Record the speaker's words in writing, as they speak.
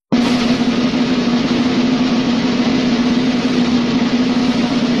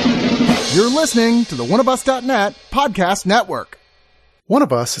You're listening to the oneofus.net podcast network. One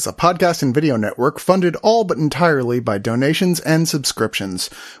of Us is a podcast and video network funded all but entirely by donations and subscriptions.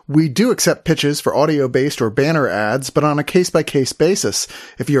 We do accept pitches for audio-based or banner ads, but on a case-by-case basis.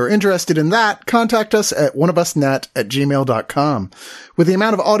 If you're interested in that, contact us at oneofusnet@gmail.com. With the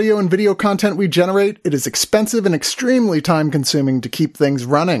amount of audio and video content we generate, it is expensive and extremely time-consuming to keep things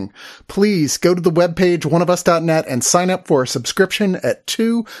running. Please go to the webpage oneofus.net and sign up for a subscription at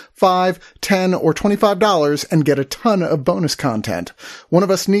 $2, $5, $10, or $25 and get a ton of bonus content. One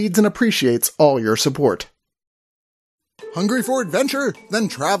of Us needs and appreciates all your support. Hungry for adventure? Then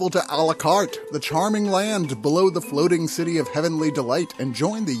travel to A La Carte, the charming land below the floating city of heavenly delight, and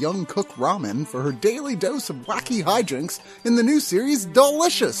join the young cook Ramen for her daily dose of wacky hijinks in the new series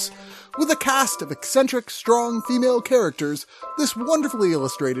Delicious. With a cast of eccentric, strong female characters, this wonderfully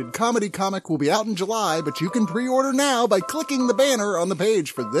illustrated comedy comic will be out in July, but you can pre-order now by clicking the banner on the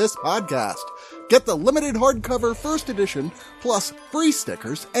page for this podcast. Get the limited hardcover first edition, plus free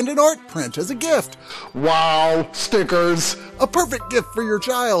stickers and an art print as a gift. Wow, stickers! A perfect gift for your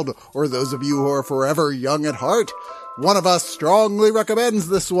child, or those of you who are forever young at heart. One of Us strongly recommends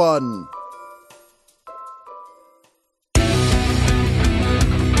this one.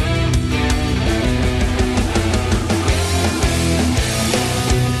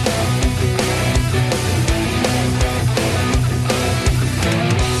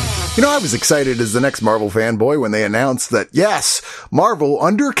 You know, I was excited as the next Marvel fanboy when they announced that, yes, Marvel,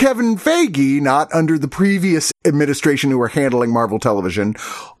 under Kevin Feige, not under the previous administration who were handling Marvel Television,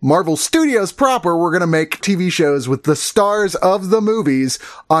 Marvel Studios proper were going to make TV shows with the stars of the movies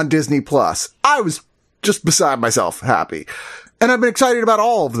on Disney+. I was just beside myself happy. And I've been excited about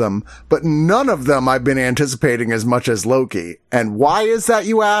all of them, but none of them I've been anticipating as much as Loki. And why is that,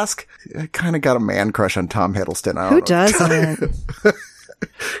 you ask? I kind of got a man crush on Tom Hiddleston. Who doesn't?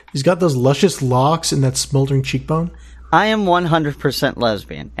 He's got those luscious locks and that smoldering cheekbone. I am 100%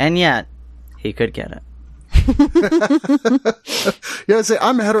 lesbian, and yet he could get it. Yeah, say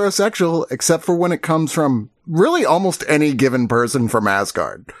I'm heterosexual, except for when it comes from really almost any given person from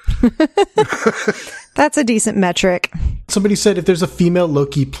Asgard. That's a decent metric. Somebody said if there's a female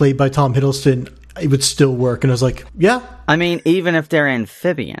Loki played by Tom Hiddleston, it would still work. And I was like, yeah. I mean, even if they're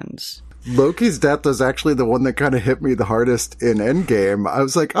amphibians. Loki's death was actually the one that kind of hit me the hardest in Endgame. I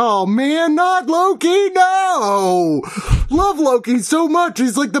was like, oh man, not Loki, no! Love Loki so much.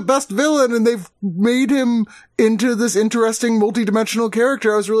 He's like the best villain, and they've made him into this interesting multidimensional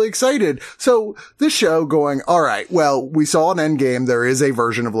character. I was really excited. So this show going, all right, well, we saw in Endgame there is a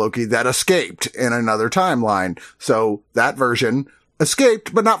version of Loki that escaped in another timeline. So that version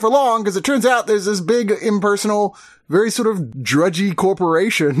escaped, but not for long, because it turns out there's this big impersonal, very sort of drudgy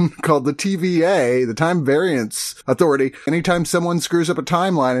corporation called the TVA, the Time Variance Authority. Anytime someone screws up a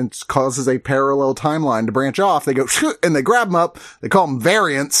timeline and causes a parallel timeline to branch off, they go, and they grab them up, they call them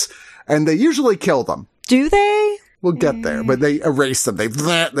variants, and they usually kill them. Do they? We'll get there, but they erase them, they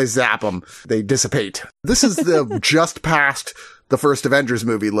zap them, they dissipate. This is the just past the first Avengers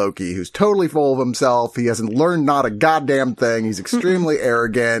movie Loki, who's totally full of himself. He hasn't learned not a goddamn thing. He's extremely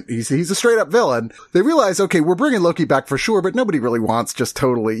arrogant. He's a straight up villain. They realize, okay, we're bringing Loki back for sure, but nobody really wants just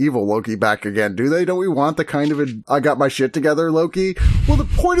totally evil Loki back again, do they? Don't we want the kind of I got my shit together Loki? Well, the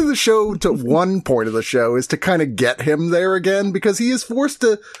point of the show, one point of the show, is to kind of get him there again, because he is forced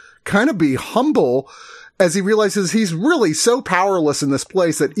to kind of be humble as he realizes he's really so powerless in this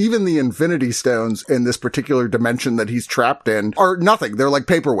place that even the Infinity Stones in this particular dimension that he's trapped in are nothing. They're like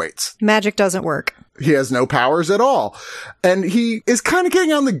paperweights. Magic doesn't work. He has no powers at all. And he is kind of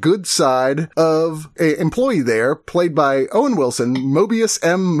getting on the good side of an employee there, played by Owen Wilson, Mobius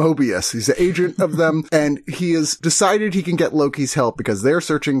M. Mobius. He's the agent of them, and he has decided he can get Loki's help because they're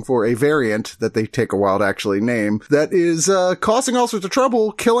searching for a variant that they take a while to actually name that is causing all sorts of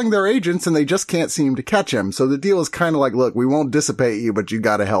trouble, killing their agents, and they just can't seem to catch him. So the deal is kind of like, look, we won't dissipate you, but you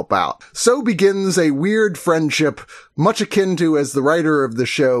gotta help out. So begins a weird friendship, much akin to, as the writer of the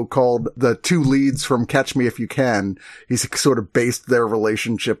show called the two leads from Catch Me If You Can. He's sort of based their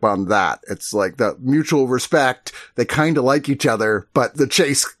relationship on that. It's like the mutual respect. They kind of like each other, but the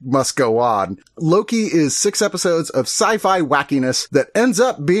chase must go on. Loki is 6 episodes of sci-fi wackiness that ends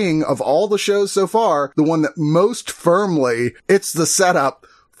up being, of all the shows so far, the one that most firmly, it's the setup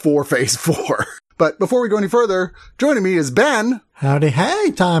for Phase 4. But before we go any further, joining me is Ben. Howdy,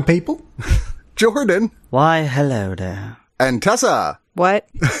 hey, time people. Jordan. Why, hello there. And Tessa. What?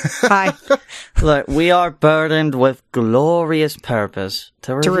 Hi. Look, we are burdened with glorious purpose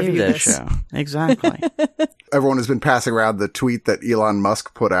to review this show. Exactly. Everyone has been passing around the tweet that Elon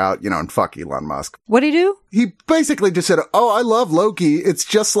Musk put out, and fuck Elon Musk. What'd he do? He basically just said, oh, I love Loki. It's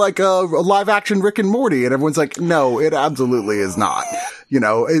just like a live action Rick and Morty. And everyone's like, no, it absolutely is not.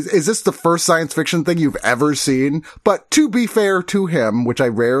 Is this the first science fiction thing you've ever seen? But to be fair to him, which I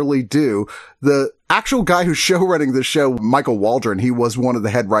rarely do, the actual guy who's showrunning the show, Michael Waldron, he was one of the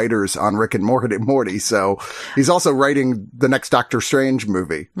head writers on Rick and Morty. So he's also writing the next Doctor Strange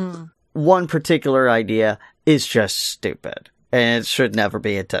movie. One particular idea is just stupid, and it should never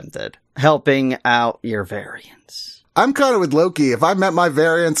be attempted. Helping out your variants. I'm kind of with Loki. If I met my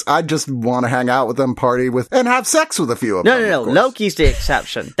variants, I'd just want to hang out with them, party with, and have sex with a few of them. No. Loki's the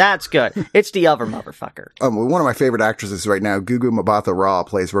exception. That's good. It's the other motherfucker. One of my favorite actresses right now, Gugu Mbatha-Raw,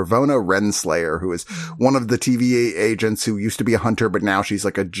 plays Ravonna Renslayer, who is one of the TVA agents who used to be a hunter, but now she's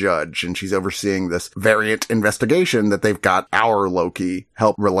like a judge, and she's overseeing this variant investigation that they've got our Loki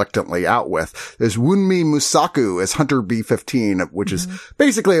help reluctantly out with. There's Wunmi Musaku as Hunter B-15, which is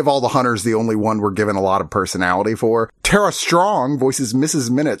basically of all the hunters, the only one we're given a lot of personality for. Tara Strong voices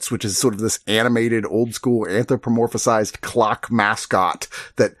Mrs. Minutes, which is sort of this animated, old-school, anthropomorphized clock mascot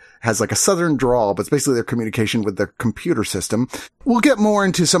that has like a southern drawl, but it's basically their communication with their computer system. We'll get more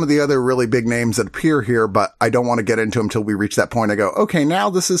into some of the other really big names that appear here, but I don't want to get into them until we reach that point. I go, okay,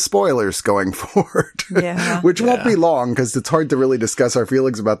 now this is spoilers going forward, which won't be long because it's hard to really discuss our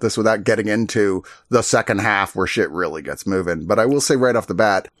feelings about this without getting into the second half where shit really gets moving. But I will say right off the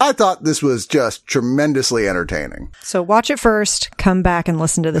bat, I thought this was just tremendously entertaining. So watch it first, come back and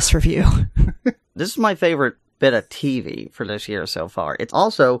listen to this review. This is my favorite bit of TV for this year so far. It's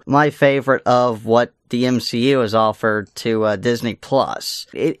also my favorite of what the MCU has offered to Disney Plus.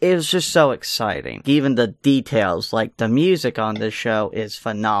 It is just so exciting. Even the details, like the music on this show is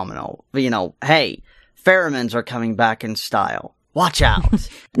phenomenal. Hey, theremins are coming back in style. Watch out.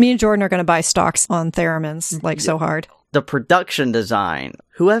 Me and Jordan are going to buy stocks on theremins, so hard. The production design,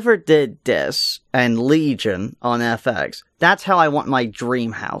 whoever did this and Legion on FX, that's how I want my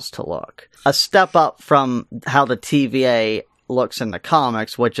dream house to look. A step up from how the TVA looks in the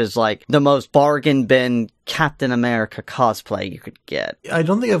comics, which is like the most bargain bin Captain America cosplay you could get. I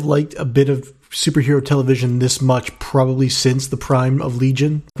don't think I've liked a bit of superhero television this much probably since the prime of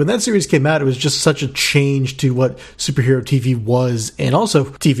Legion. When that series came out, it was just such a change to what superhero TV was, and also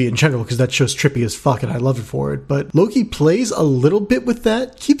TV in general, because that show's trippy as fuck and I love it for it. But Loki plays a little bit with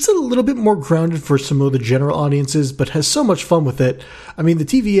that, keeps it a little bit more grounded for some of the general audiences, but has so much fun with it. I mean, the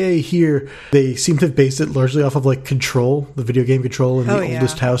TVA here, they seem to have based it largely off of like Control, the video game Control, in the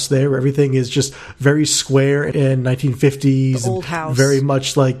oldest house there, where everything is just very square and 1950s. The old house. Very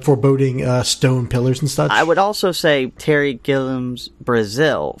much like foreboding stone pillars and such. I would also say Terry Gilliam's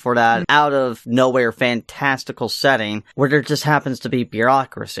Brazil for that out of nowhere fantastical setting where there just happens to be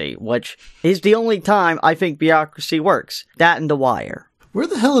bureaucracy, which is the only time I think bureaucracy works. That and The Wire. Where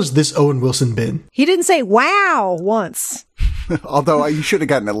the hell has this Owen Wilson been? He didn't say wow once. Although you should have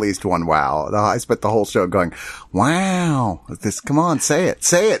gotten at least one wow. I spent the whole show going, wow. Come on, say it.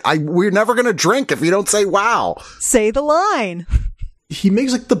 Say it. We're never going to drink if you don't say wow. Say the line. He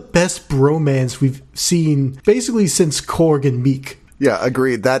makes like the best bromance we've seen basically since Korg and Meek. Yeah,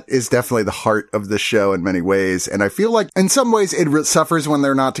 agreed. That is definitely the heart of the show in many ways. And I feel like in some ways it suffers when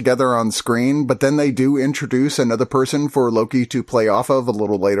they're not together on screen, but then they do introduce another person for Loki to play off of a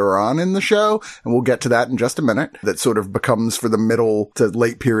little later on in the show. And we'll get to that in just a minute. That sort of becomes for the middle to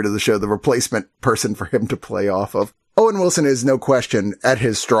late period of the show, the replacement person for him to play off of. Owen Wilson is no question at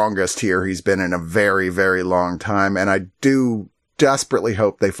his strongest here. He's been in a very, very long time. And I do desperately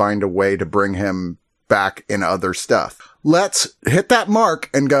hope they find a way to bring him back in other stuff. Let's hit that mark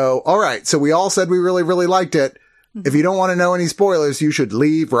and go, all right, so we all said we really, really liked it. If you don't want to know any spoilers, you should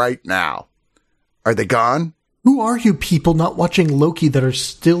leave right now. Are they gone? Who are you people not watching Loki that are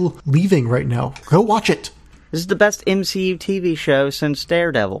still leaving right now? Go watch it. This is the best MCU TV show since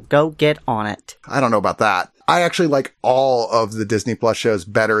Daredevil. Go get on it. I don't know about that. I actually like all of the Disney Plus shows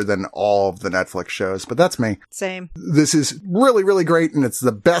better than all of the Netflix shows, but that's me. Same. This is really, really great, and it's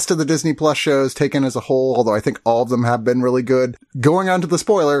the best of the Disney Plus shows taken as a whole, although I think all of them have been really good. Going on to the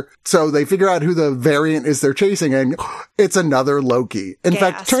spoiler, so they figure out who the variant is they're chasing, and it's another Loki. In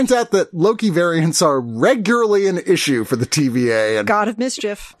fact, it turns out that Loki variants are regularly an issue for the TVA and God of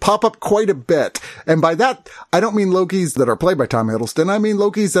Mischief. Pop up quite a bit. And by that, I don't mean Lokis that are played by Tom Hiddleston. I mean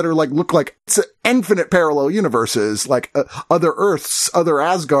Lokis that are like, look like infinite parallel universes, like other Earths, other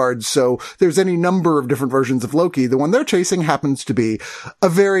Asgards. So there's any number of different versions of Loki. The one they're chasing happens to be a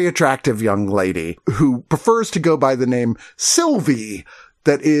very attractive young lady who prefers to go by the name Sylvie,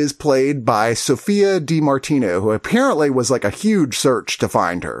 that is played by Sophia Di Martino, who apparently was like a huge search to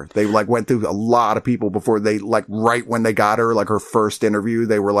find her. They like went through a lot of people before they like right when they got her, like her first interview,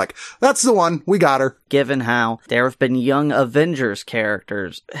 they were like, that's the one, we got her. Given how there have been young Avengers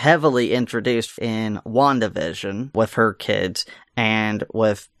characters heavily introduced in WandaVision with her kids and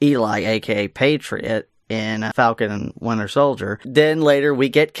with Eli, aka Patriot, in Falcon and Winter Soldier. Then later we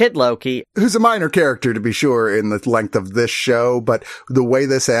get Kid Loki, who's a minor character to be sure in the length of this show, but the way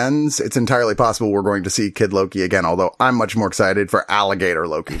this ends, it's entirely possible we're going to see Kid Loki again, although I'm much more excited for Alligator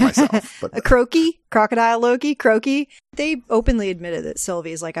Loki myself. But a Croaky? Crocodile Loki? Croaky? They openly admitted that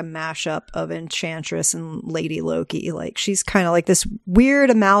Sylvie is like a mashup of Enchantress and Lady Loki. Like, she's kind of like this weird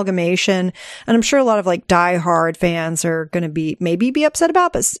amalgamation. And I'm sure a lot of like diehard fans are going to maybe be upset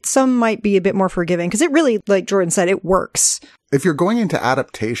about, but some might be a bit more forgiving because it really, like Jordan said, it works. If you're going into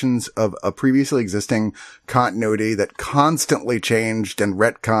adaptations of a previously existing continuity that constantly changed and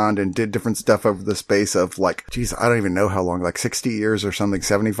retconned and did different stuff over the space of like, geez, I don't even know how long, like 60 years or something,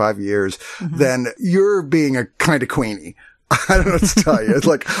 75 years, then you're being a kind of queenie. I don't know what to tell you. It's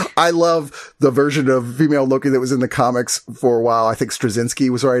like, I love the version of female Loki that was in the comics for a while. I think Straczynski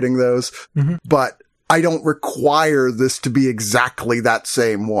was writing those, but I don't require this to be exactly that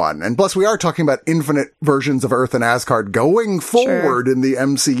same one. And plus, we are talking about infinite versions of Earth and Asgard going forward in the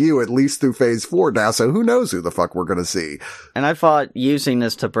MCU, at least through phase 4 now. So who knows who the fuck we're going to see. And I thought using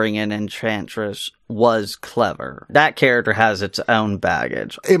this to bring in Enchantress was clever. That character has its own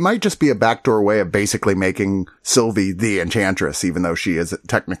baggage. It might just be a backdoor way of basically making Sylvie the Enchantress, even though she is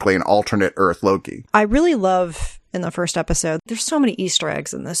technically an alternate Earth Loki. I really love in the first episode, there's so many Easter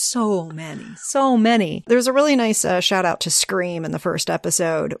eggs in this. So many. There's a really nice shout out to Scream in the first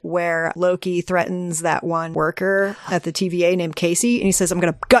episode where Loki threatens that one worker at the TVA named Casey. And he says, I'm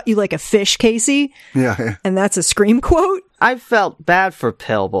going to gut you like a fish, Casey. Yeah. And that's a Scream quote. I felt bad for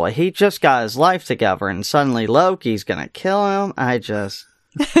Pillboy. He just got his life together and suddenly Loki's going to kill him.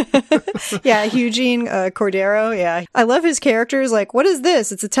 Yeah, Eugene Cordero. Yeah. I love his characters. Like, what is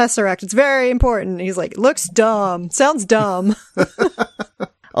this? It's a tesseract. It's very important. He's like, looks dumb. Sounds dumb.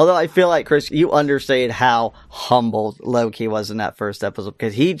 Although I feel like, Chris, you understated how humbled Loki was in that first episode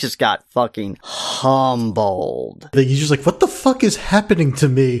because he just got fucking humbled. He's just like, what the fuck is happening to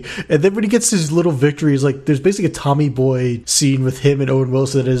me? And then when he gets his little victories, like, there's basically a Tommy Boy scene with him and Owen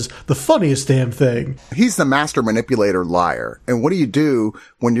Wilson that is the funniest damn thing. He's the master manipulator liar. And what do you do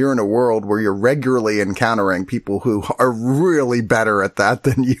when you're in a world where you're regularly encountering people who are really better at that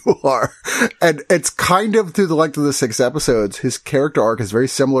than you are? And it's kind of through the length of the 6 episodes, his character arc is very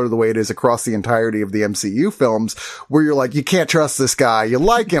similar to the way it is across the entirety of the MCU films, where you're like, you can't trust this guy. You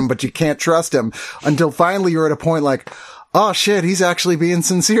like him, but you can't trust him until finally you're at a point like, oh shit, he's actually being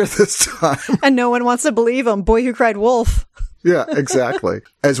sincere this time. And no one wants to believe him. Boy who cried wolf. Yeah, exactly.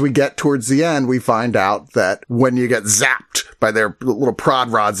 As we get towards the end, we find out that when you get zapped by their little prod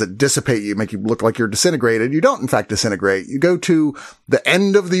rods that dissipate you, make you look like you're disintegrated, you don't in fact disintegrate. You go to the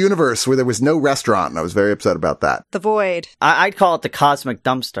end of the universe where there was no restaurant, and I was very upset about that. The void. I'd call it the cosmic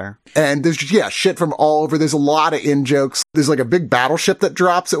dumpster. And there's, shit from all over. There's a lot of in-jokes. There's like a big battleship that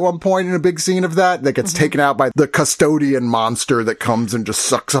drops at one point in a big scene of that gets taken out by the custodian monster that comes and just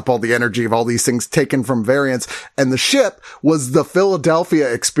sucks up all the energy of all these things taken from variants. And the ship was the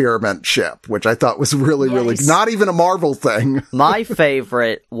Philadelphia experiment ship, which I thought was really not even a Marvel thing. My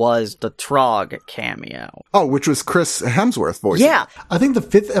favorite was the Trog cameo. Oh, which was Chris Hemsworth voicing. Yeah. I think the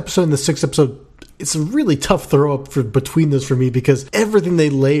 5th episode and the 6th episode, it's a really tough throw up between those for me because everything they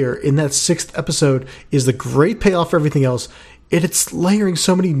layer in that 6th episode is the great payoff for everything else. And it's layering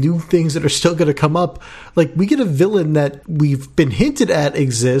so many new things that are still going to come up. Like, we get a villain that we've been hinted at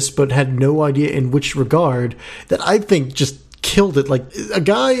exists, but had no idea in which regard, that I think just killed it. Like, a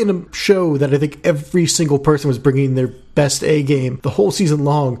guy in a show that I think every single person was bringing their best A game the whole season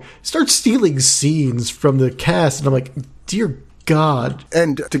long starts stealing scenes from the cast. And I'm like, dear God.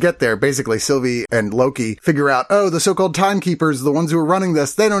 And to get there, basically, Sylvie and Loki figure out, the so-called timekeepers, the ones who are running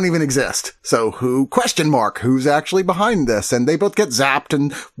this, they don't even exist. So who's actually behind this? And they both get zapped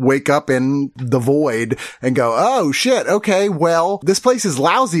and wake up in the void and go, oh shit, okay, well, this place is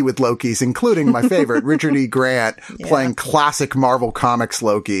lousy with Lokis, including my favorite, Richard E. Grant, playing classic Marvel Comics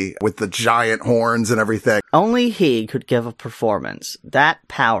Loki with the giant horns and everything. Only he could give a performance that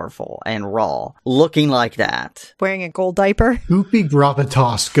powerful and raw, looking like that. Wearing a gold diaper. Who Whoopie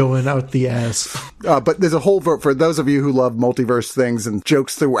gravitas going out the ass. But there's a whole, for those of you who love multiverse things and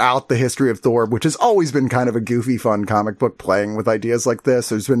jokes throughout the history of Thor, which has always been kind of a goofy, fun comic book playing with ideas like this.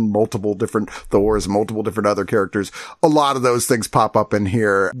 There's been multiple different Thors, multiple different other characters. A lot of those things pop up in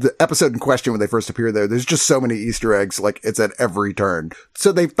here. The episode in question when they first appear there's just so many Easter eggs, like it's at every turn.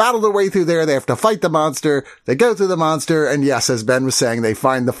 So they battle their way through there. They have to fight the monster. They go through the monster. And yes, as Ben was saying, they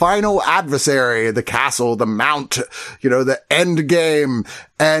find the final adversary, the castle, the mount, the end game.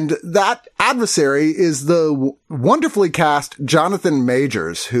 And that adversary is the wonderfully cast Jonathan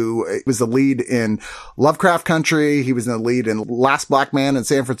Majors, who was the lead in Lovecraft Country. He was in the lead in Last Black Man in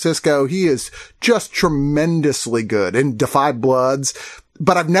San Francisco. He is just tremendously good in Defy Bloods,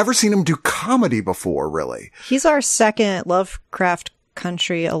 but I've never seen him do comedy before, really. He's our second Lovecraft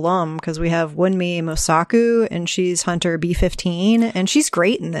Country alum, because we have Wunmi Mosaku and she's Hunter B-15, and she's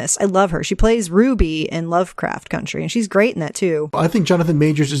great in this. I love her. She plays Ruby in Lovecraft Country, and she's great in that too. I think Jonathan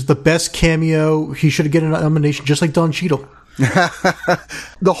Majors is the best cameo. He should get a nomination, just like Don Cheadle.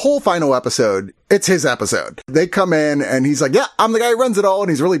 The whole final episode, it's his episode. They come in and he's like, yeah, I'm the guy who runs it all, and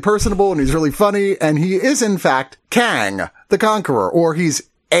he's really personable and he's really funny, and he is in fact Kang the Conqueror, or he's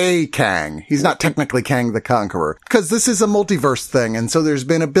a Kang. He's not technically Kang the Conqueror, because this is a multiverse thing, and so there's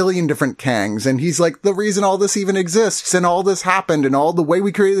been a billion different Kangs, and he's like, the reason all this even exists and all this happened and all the way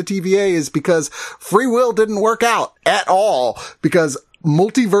we created the TVA is because free will didn't work out at all, because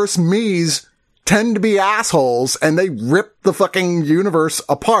multiverse me's tend to be assholes and they rip the fucking universe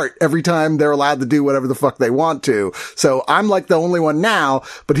apart every time they're allowed to do whatever the fuck they want to. So I'm like the only one now,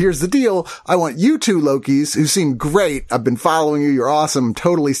 but here's the deal. I want you two Lokis who seem great. I've been following you. You're awesome.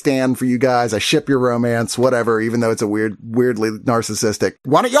 Totally stand for you guys. I ship your romance, whatever, even though it's a weirdly narcissistic.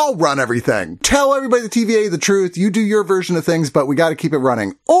 Why don't y'all run everything? Tell everybody the TVA the truth. You do your version of things, but we got to keep it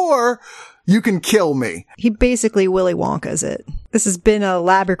running. Or you can kill me. He basically Willy Wonka's it. This has been a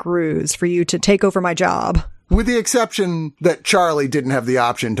elaborate ruse for you to take over my job. With the exception that Charlie didn't have the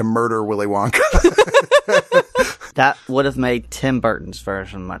option to murder Willy Wonka. That would have made Tim Burton's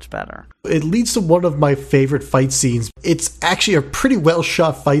version much better. It leads to one of my favorite fight scenes. It's actually a pretty well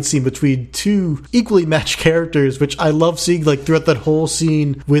shot fight scene between two equally matched characters, which I love seeing, like, throughout that whole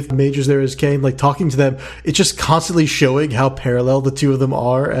scene with Majors there as Kane, like, talking to them. It's just constantly showing how parallel the two of them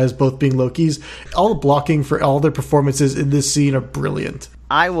are as both being Lokis. All the blocking for all their performances in this scene are brilliant.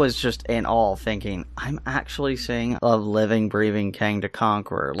 I was just in awe thinking, I'm actually seeing a living, breathing Kang the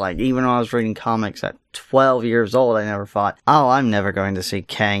Conqueror. Like, even when I was reading comics at 12 years old, I never thought, oh, I'm never going to see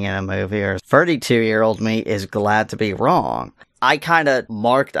Kang in a movie, or 32-year-old me is glad to be wrong. I kind of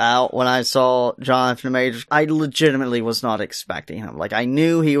marked out when I saw Jonathan Majors. I legitimately was not expecting him. Like, I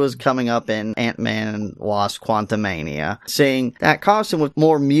knew he was coming up in Ant-Man and Wasp Quantumania. Seeing that costume with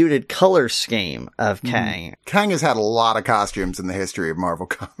more muted color scheme of Kang. Kang has had a lot of costumes in the history of Marvel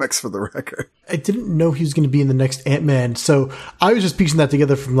Comics, for the record. I didn't know he was going to be in the next Ant-Man, so I was just piecing that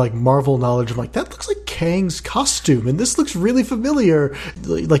together from, like, Marvel knowledge. I'm like, that looks like Kang's costume, and this looks really familiar.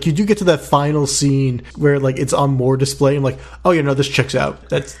 Like, you do get to that final scene where, like, it's on more display. I'm like, oh, this checks out.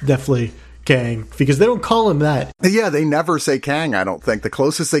 That's definitely Kang, because they don't call him that. Yeah, they never say Kang, I don't think. The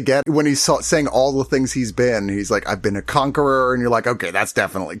closest they get when he's saying all the things he's been, he's like, I've been a conqueror, and you're like, okay, that's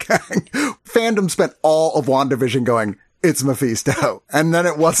definitely Kang. Fandom spent all of WandaVision going, it's Mephisto. And then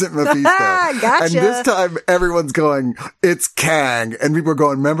it wasn't Mephisto. Gotcha. And this time everyone's going, it's Kang. And people are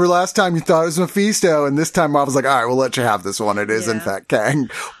going, remember last time you thought it was Mephisto? And this time Marvel's like, all right, we'll let you have this one. It is in fact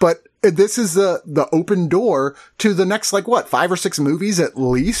Kang. But this is the open door to the next, 5 or 6 movies at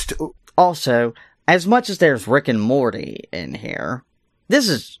least? Also, as much as there's Rick and Morty in here, this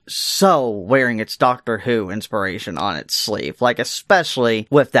is so wearing its Doctor Who inspiration on its sleeve, especially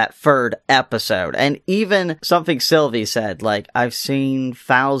with that third episode. And even something Sylvie said, I've seen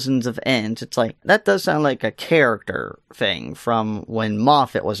thousands of ends. It's like, that does sound like a character thing from when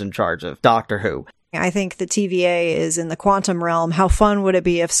Moffat was in charge of Doctor Who. I think the TVA is in the quantum realm. How fun would it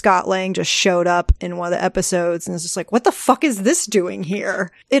be if Scott Lang just showed up in one of the episodes and is just like, what the fuck is this doing here?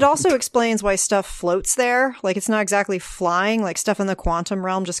 It also explains why stuff floats there. It's not exactly flying. Stuff in the quantum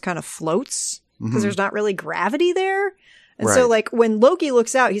realm just kind of floats because there's not really gravity there. And so, when Loki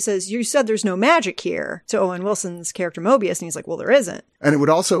looks out, he says, you said there's no magic here, to Owen Wilson's character Mobius. And he's like, well, there isn't. And it would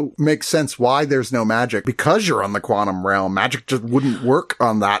also make sense why there's no magic. Because you're on the quantum realm, magic just wouldn't work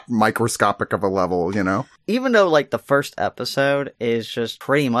on that microscopic of a level, Even though, the first episode is just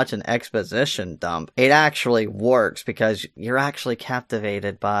pretty much an exposition dump, it actually works because you're actually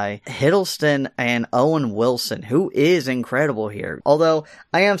captivated by Hiddleston and Owen Wilson, who is incredible here. Although,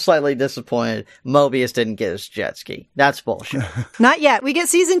 I am slightly disappointed Mobius didn't get his jet ski. That's bullshit. Not yet. We get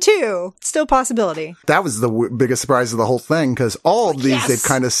season 2. Still possibility. That was the biggest surprise of the whole thing, because all of these, Yes. they've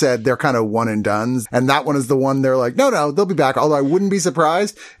kind of said they're kind of one and dones. And that one is the one they're like, no, they'll be back. Although I wouldn't be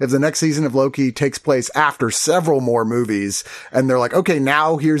surprised if the next season of Loki takes place after several more movies. And they're like, okay,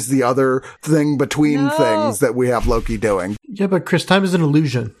 now here's the other thing between things that we have Loki doing. Yeah, but Chris, time is an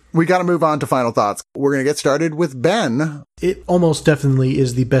illusion. We got to move on to final thoughts. We're going to get started with Ben. It almost definitely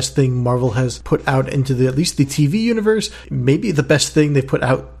is the best thing Marvel has put out into at least the TV universe. Maybe the best thing they've put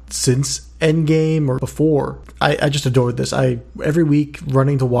out since Endgame or before. I just adored this. Every week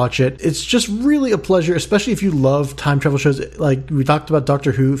running to watch it. It's just really a pleasure, especially if you love time travel shows. Like we talked about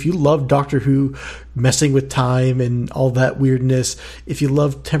Doctor Who. If you love Doctor Who messing with time and all that weirdness, if you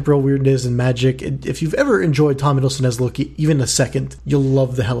love temporal weirdness and magic, if you've ever enjoyed Tom Hiddleston as Loki even a second, you'll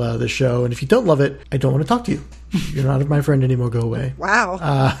love the hell out of this show. And if you don't love it, I don't want to talk to you. You're not my friend anymore. Go away. Wow.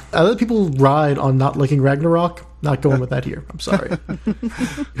 I let people ride on not liking Ragnarok. Not going with that here. I'm sorry.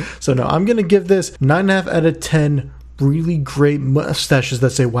 So no, I'm going to give this 9.5 out of 10 really great mustaches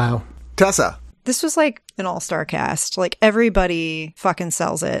that say wow. Tessa. This was like an all-star cast. Like everybody fucking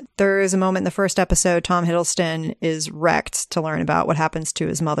sells it. There is a moment in the first episode, Tom Hiddleston is wrecked to learn about what happens to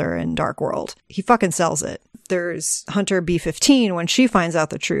his mother in Dark World. He fucking sells it. There's Hunter B-15 when she finds out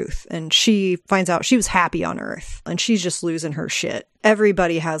the truth and she finds out she was happy on Earth and she's just losing her shit.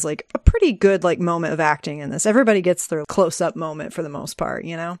 Everybody has like a pretty good like moment of acting in this. Everybody gets their close-up moment for the most part,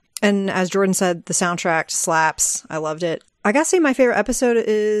 you know? And as Jordan said, the soundtrack slaps. I loved it. I gotta say my favorite episode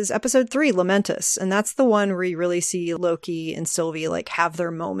is episode 3, Lamentus. And that's the one where you really see Loki and Sylvie like have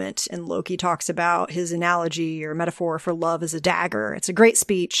their moment. And Loki talks about his analogy or metaphor for love as a dagger. It's a great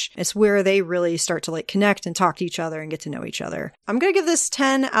speech. It's where they really start to like connect and talk to each other and get to know each other. I'm gonna give this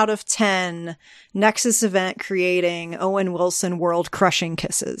 10 out of 10 Nexus event creating Owen Wilson world crushing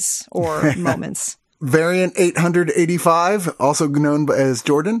kisses or moments. Variant 885, also known as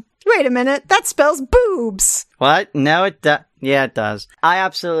Jordan. Wait a minute, that spells boobs. What? No, it does. Yeah, it does. I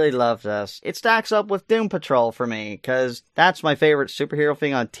absolutely love this. It stacks up with Doom Patrol for me, because that's my favorite superhero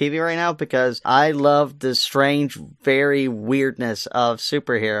thing on TV right now, because I love the strange, very weirdness of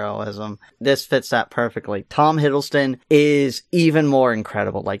superheroism. This fits that perfectly. Tom Hiddleston is even more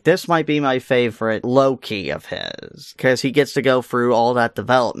incredible. Like, this might be my favorite Loki of his, because he gets to go through all that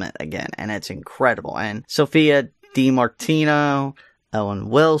development again, and it's incredible. And Sophia DiMartino, Owen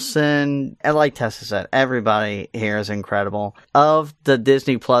Wilson, and like Tessa said, everybody here is incredible. Of the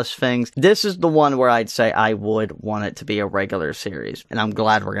Disney Plus things, this is the one where I'd say I would want it to be a regular series, and I'm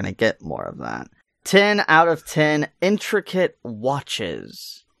glad we're going to get more of that. 10 out of 10 intricate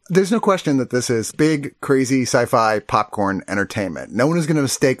watches. There's no question that this is big, crazy sci-fi popcorn entertainment. No one is going to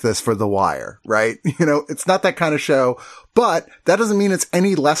mistake this for The Wire, right? You know, it's not that kind of show, but that doesn't mean it's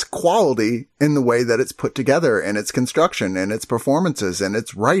any less quality in the way that it's put together and its construction and its performances and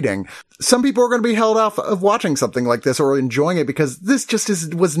its writing. Some people are going to be held off of watching something like this or enjoying it because this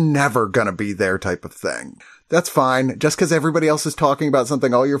just was never going to be their type of thing. That's fine. Just because everybody else is talking about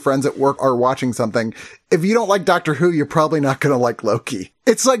something, all your friends at work are watching something. If you don't like Doctor Who, you're probably not going to like Loki.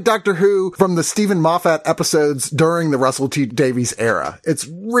 It's like Doctor Who from the Stephen Moffat episodes during the Russell T Davies era. It's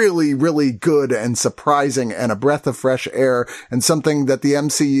really, really good and surprising and a breath of fresh air and something that the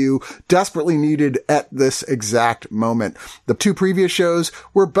MCU desperately needed at this exact moment. The 2 previous shows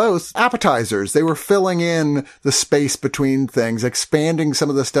were both appetizers. They were filling in the space between things, expanding some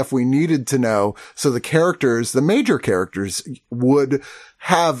of the stuff we needed to know so the characters, the major characters, would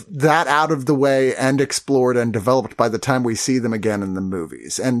have that out of the way and explored and developed by the time we see them again in the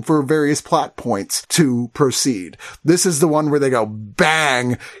movies, and for various plot points to proceed. This is the one where they go,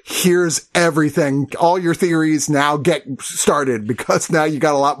 bang, here's everything. All your theories now get started, because now you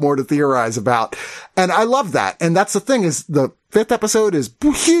got a lot more to theorize about. And I love that. And that's the thing, is the 5th episode is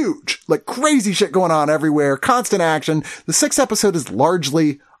huge, like crazy shit going on everywhere, constant action. The 6th episode is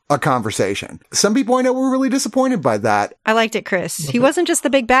largely a conversation. Some people I know were really disappointed by that. I liked it, Chris. He wasn't just the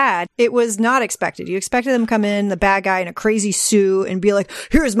big bad. It was not expected. You expected him to come in, the bad guy in a crazy suit, and be like,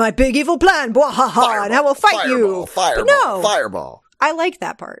 here's my big evil plan, blah, ha, ha, and I will fight you. Fireball, but no, fireball. I liked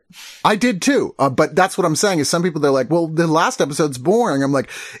that part. I did too. But that's what I'm saying is some people, they're like, well, the last episode's boring. I'm like,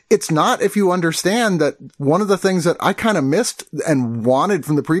 it's not, if you understand that one of the things that I kind of missed and wanted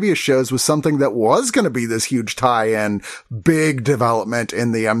from the previous shows was something that was going to be this huge tie-in, big development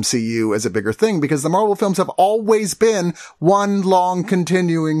in the MCU as a bigger thing, because the Marvel films have always been one long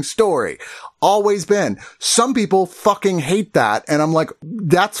continuing story. Always been. Some people fucking hate that. And I'm like,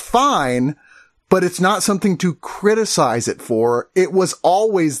 that's fine. but it's not something to criticize it for. It was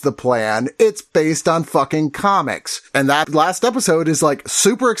always the plan. It's based on fucking comics. And that last episode is like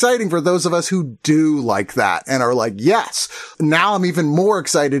super exciting for those of us who do like that and are like, yes, now I'm even more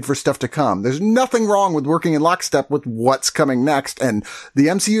excited for stuff to come. There's nothing wrong with working in lockstep with what's coming next. And the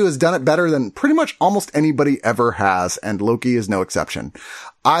MCU has done it better than pretty much almost anybody ever has. And Loki is no exception.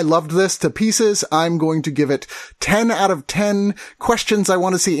 I loved this to pieces. I'm going to give it 10 out of 10 questions I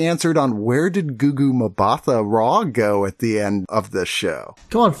want to see answered on where did Gugu Mbatha Raw go at the end of this show.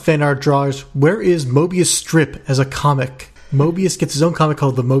 Come on, fan art drawers. Where is Mobius Strip as a comic? Mobius gets his own comic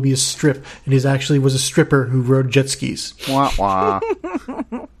called The Mobius Strip, and he actually was a stripper who rode jet skis. Wah, wah.